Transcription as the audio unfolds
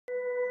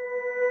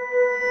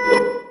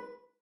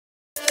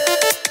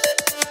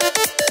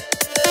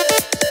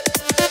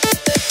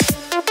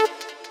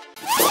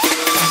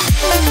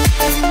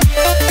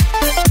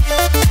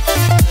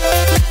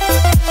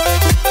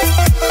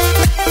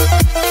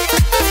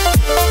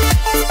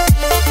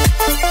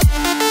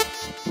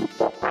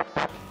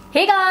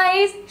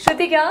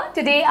here.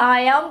 Today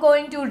I am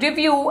going to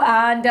review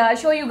and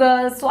show you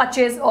girls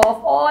swatches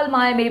of all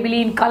my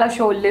Maybelline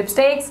ColorShow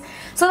lipsticks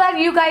so that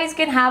you guys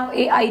can have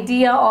an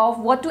idea of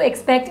what to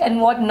expect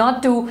and what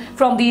not to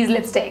from these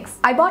lipsticks.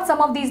 I bought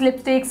some of these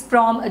lipsticks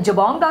from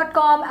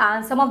Jabong.com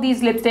and some of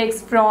these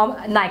lipsticks from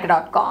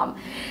Nykaa.com.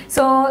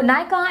 So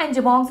Nykaa and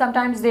Jabong,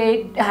 sometimes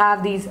they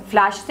have these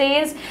flash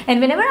sales, and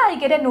whenever I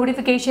get a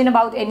notification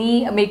about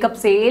any makeup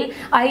sale,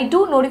 I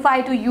do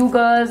notify to you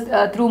girls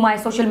through my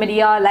social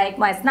media like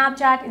my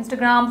Snapchat,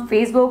 Instagram,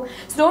 Facebook.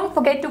 So don't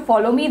forget to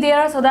follow me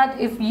there so that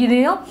if you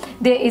know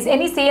there is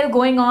any sale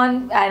going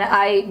on and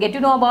I get to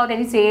know about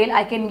any sale,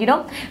 I can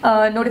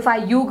notify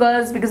you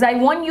girls, because I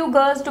want you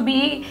girls to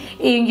be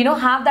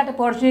have that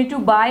opportunity to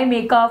buy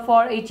makeup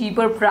for a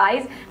cheaper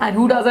price, and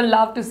who doesn't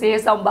love to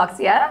save some bucks.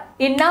 Yeah,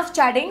 enough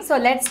chatting, so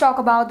let's talk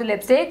about the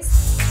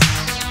lipsticks.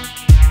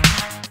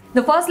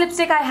 The first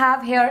lipstick I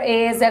have here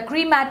is a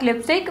cream matte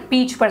lipstick,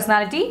 Peach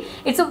Personality.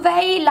 It's a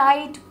very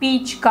light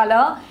peach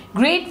color,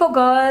 great for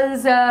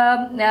girls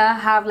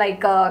have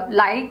like a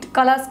light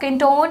color skin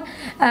tone,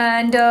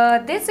 and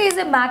this is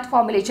a matte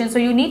formulation, so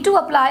you need to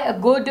apply a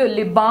good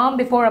lip balm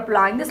before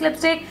applying this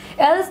lipstick,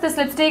 else this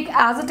lipstick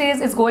as it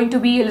is going to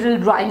be a little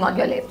drying on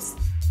your lips.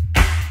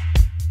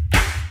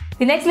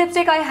 The next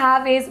lipstick I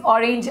have is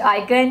Orange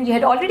Icon. You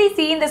had already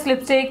seen this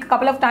lipstick a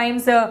couple of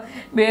times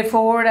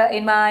before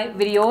in my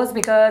videos,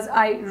 because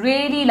I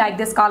really like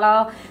this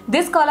color.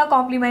 This color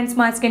complements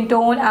my skin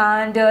tone,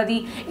 and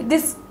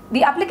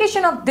the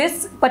application of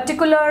this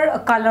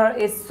particular color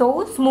is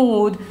so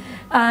smooth,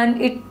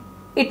 and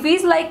it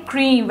feels like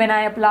cream when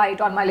I apply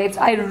it on my lips.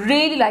 I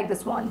really like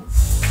this one.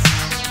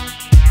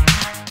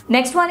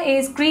 Next one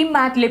is Cream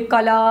Matte Lip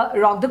Color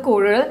Rock the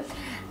Coral.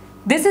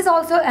 This is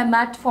also a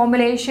matte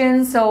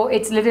formulation, so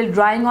it's a little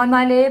drying on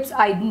my lips.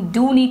 I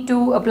do need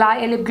to apply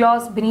a lip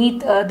gloss beneath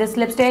this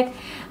lipstick,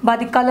 but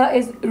the color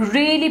is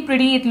really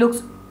pretty. It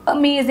looks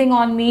amazing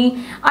on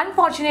me.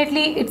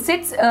 Unfortunately, it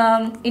sits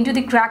into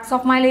the cracks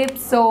of my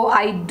lips, so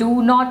I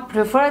do not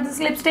prefer this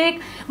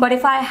lipstick, but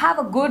if I have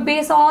a good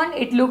base on,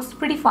 it looks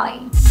pretty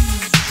fine.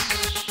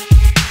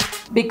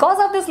 Because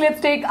of this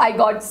lipstick, I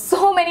got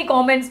so many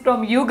comments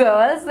from you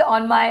girls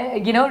on my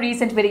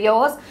recent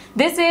videos.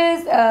 This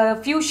is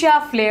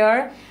Fuchsia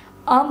Flare.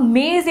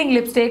 Amazing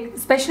lipstick,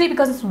 especially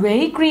because it's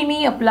very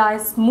creamy,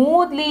 applies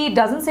smoothly,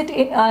 doesn't sit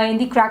in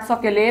the cracks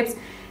of your lips.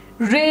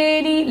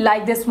 Really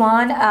like this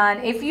one,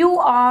 and if you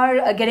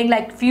are getting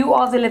like few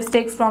of the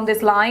lipsticks from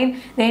this line,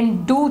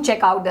 then do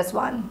check out this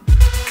one.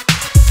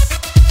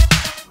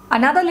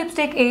 Another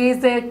lipstick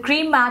is the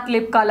Cream Matte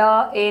Lip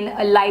Color in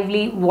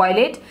Lively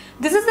Violet.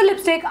 This is the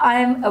lipstick I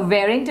am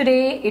wearing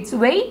today. It's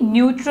very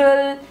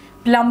neutral,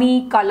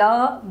 plummy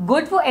color,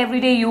 good for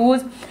everyday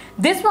use.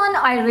 This one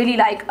I really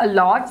like a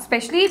lot,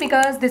 especially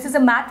because this is a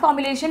matte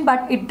formulation,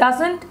 but it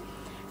doesn't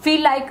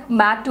feel like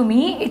matte to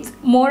me. It's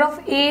more of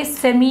a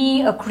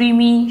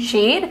creamy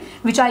shade,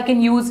 which I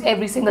can use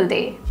every single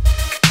day.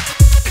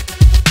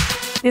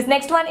 This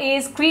next one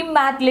is Cream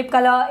Matte Lip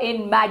Color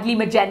in Madly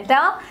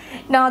Magenta.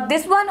 Now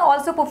this one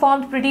also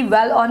performed pretty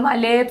well on my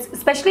lips,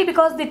 especially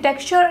because the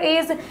texture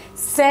is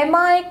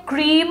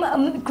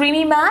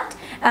creamy matte,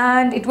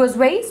 and it was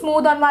very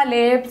smooth on my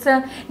lips.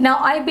 Now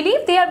I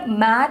believe they are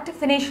matte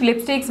finish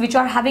lipsticks which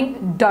are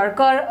having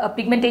darker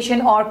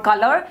pigmentation or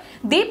color.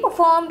 They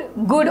performed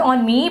good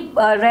on me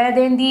rather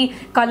than the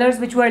colors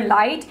which were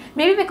light.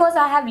 Maybe because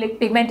I have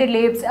pigmented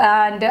lips,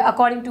 and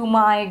according to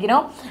my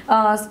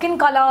skin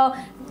color,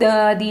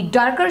 the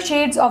darker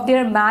shades of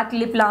their matte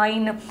lip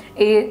line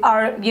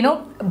are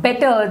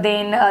better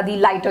than the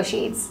lighter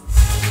shades.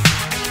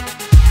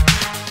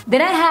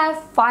 Then I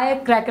have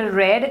Firecracker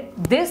Red.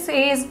 This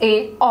is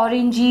a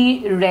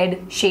orangey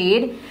red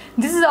shade.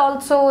 This is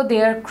also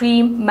their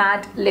cream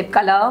matte lip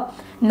color.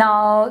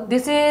 Now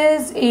this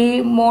is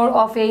a more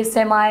of a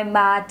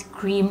semi-matte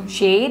cream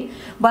shade,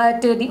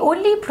 but the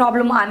only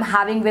problem I'm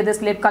having with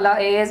this lip color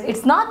is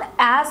it's not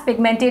as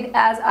pigmented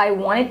as I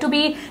want it to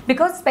be,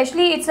 because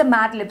especially it's a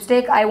matte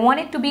lipstick. I want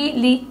it to be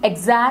the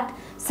exact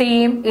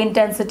same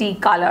intensity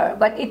color,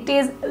 but it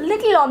is a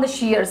little on the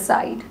sheer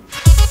side.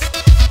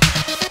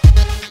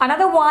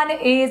 Another one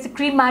is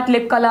Cream Matte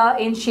Lip Color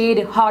in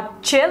shade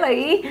Hot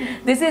Chili.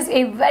 This is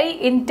a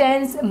very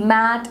intense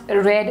matte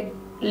red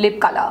lip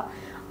color.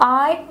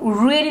 I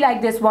really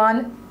like this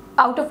one.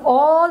 Out of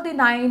all the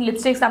 9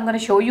 lipsticks I'm going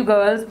to show you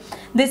girls,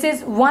 this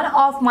is one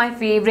of my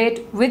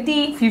favorite, with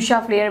the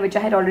Fuchsia Flare which I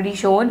had already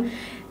shown,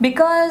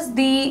 because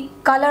the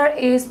color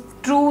is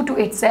true to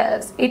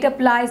itself. It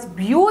applies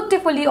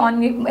beautifully on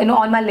me,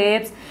 on my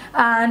lips,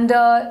 and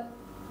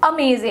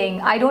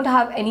amazing. I don't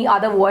have any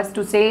other words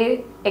to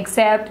say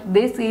except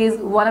this is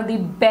one of the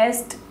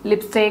best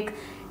lipstick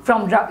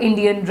from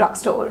Indian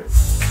drugstore.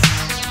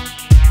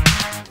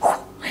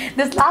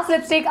 This last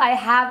lipstick I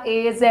have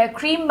is a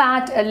Cream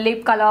Matte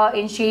Lip Color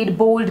in shade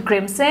Bold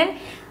Crimson.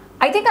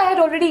 I think I had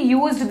already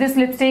used this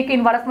lipstick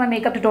in one of my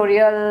makeup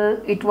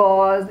tutorial. It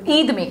was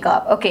Eid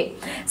makeup. Okay,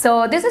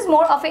 so this is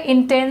more of an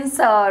intense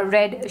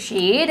red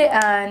shade,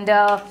 and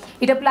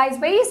it applies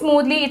very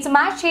smoothly. It's a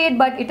matte shade,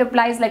 but it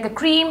applies like a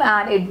cream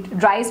and it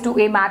dries to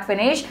a matte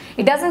finish.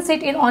 It doesn't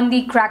sit in on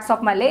the cracks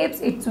of my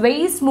lips. It's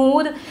very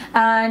smooth,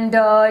 and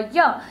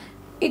yeah,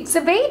 it's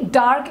a very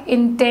dark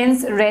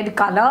intense red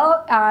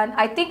color, and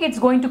I think it's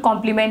going to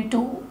complement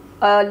to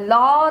a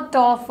lot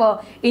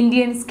of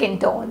Indian skin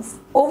tones.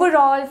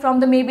 Overall, from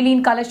the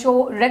Maybelline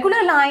ColorShow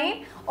regular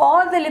line,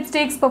 all the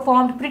lipsticks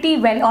performed pretty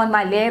well on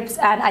my lips,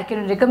 and I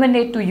can recommend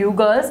it to you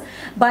girls.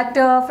 But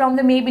from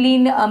the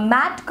Maybelline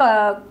matte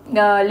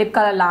lip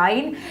color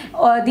line,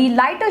 the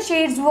lighter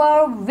shades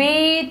were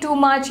way too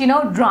much, you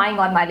know, drying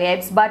on my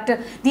lips, but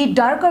the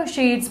darker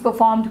shades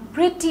performed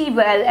pretty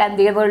well, and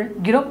they were,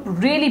 you know,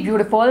 really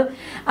beautiful,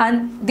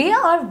 and they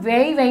are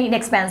very, very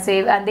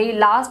inexpensive, and they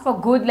last for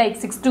good like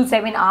 6 to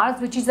 7 hours,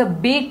 which is a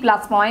big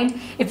plus point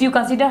if you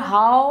consider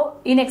how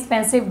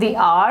inexpensive they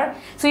are.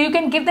 So you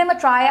can give them a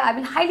try. I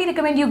will highly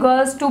recommend you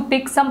girls to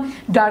pick some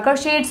darker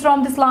shades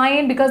from this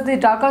line, because the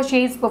darker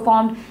shades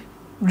performed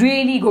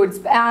really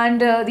good. And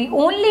the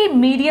only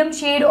medium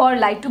shade or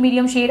light to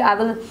medium shade I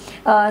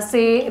will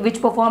say which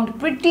performed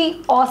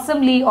pretty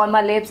awesomely on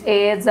my lips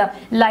is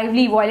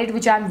Lively Violet,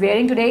 which I'm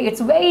wearing today.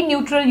 It's very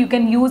neutral. You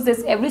can use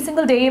this every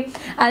single day,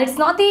 and it's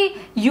not the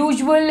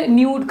usual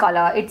nude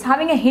color. It's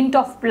having a hint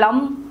of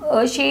plum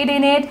shade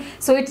in it,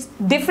 so it's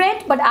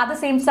different, but at the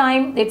same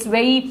time it's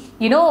very,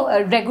 you know,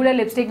 a regular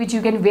lipstick which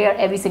you can wear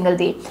every single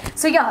day.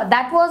 So yeah,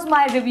 that was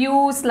my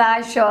review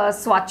slash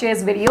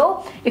swatches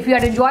video. If you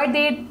had enjoyed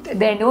it,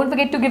 then don't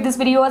forget to give this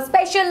video a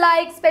special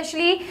like,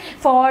 especially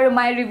for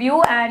my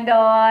review, and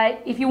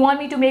if you want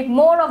me to make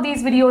more of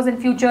these videos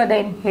in future,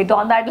 then hit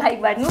on that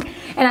like button,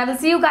 and I will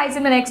see you guys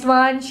in the next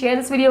one. Share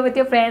this video with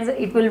your friends.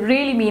 It will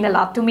really mean a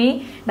lot to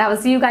me, and I will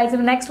see you guys in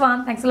the next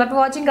one. Thanks a lot for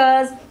watching,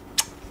 guys.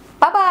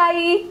 Bye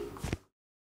bye.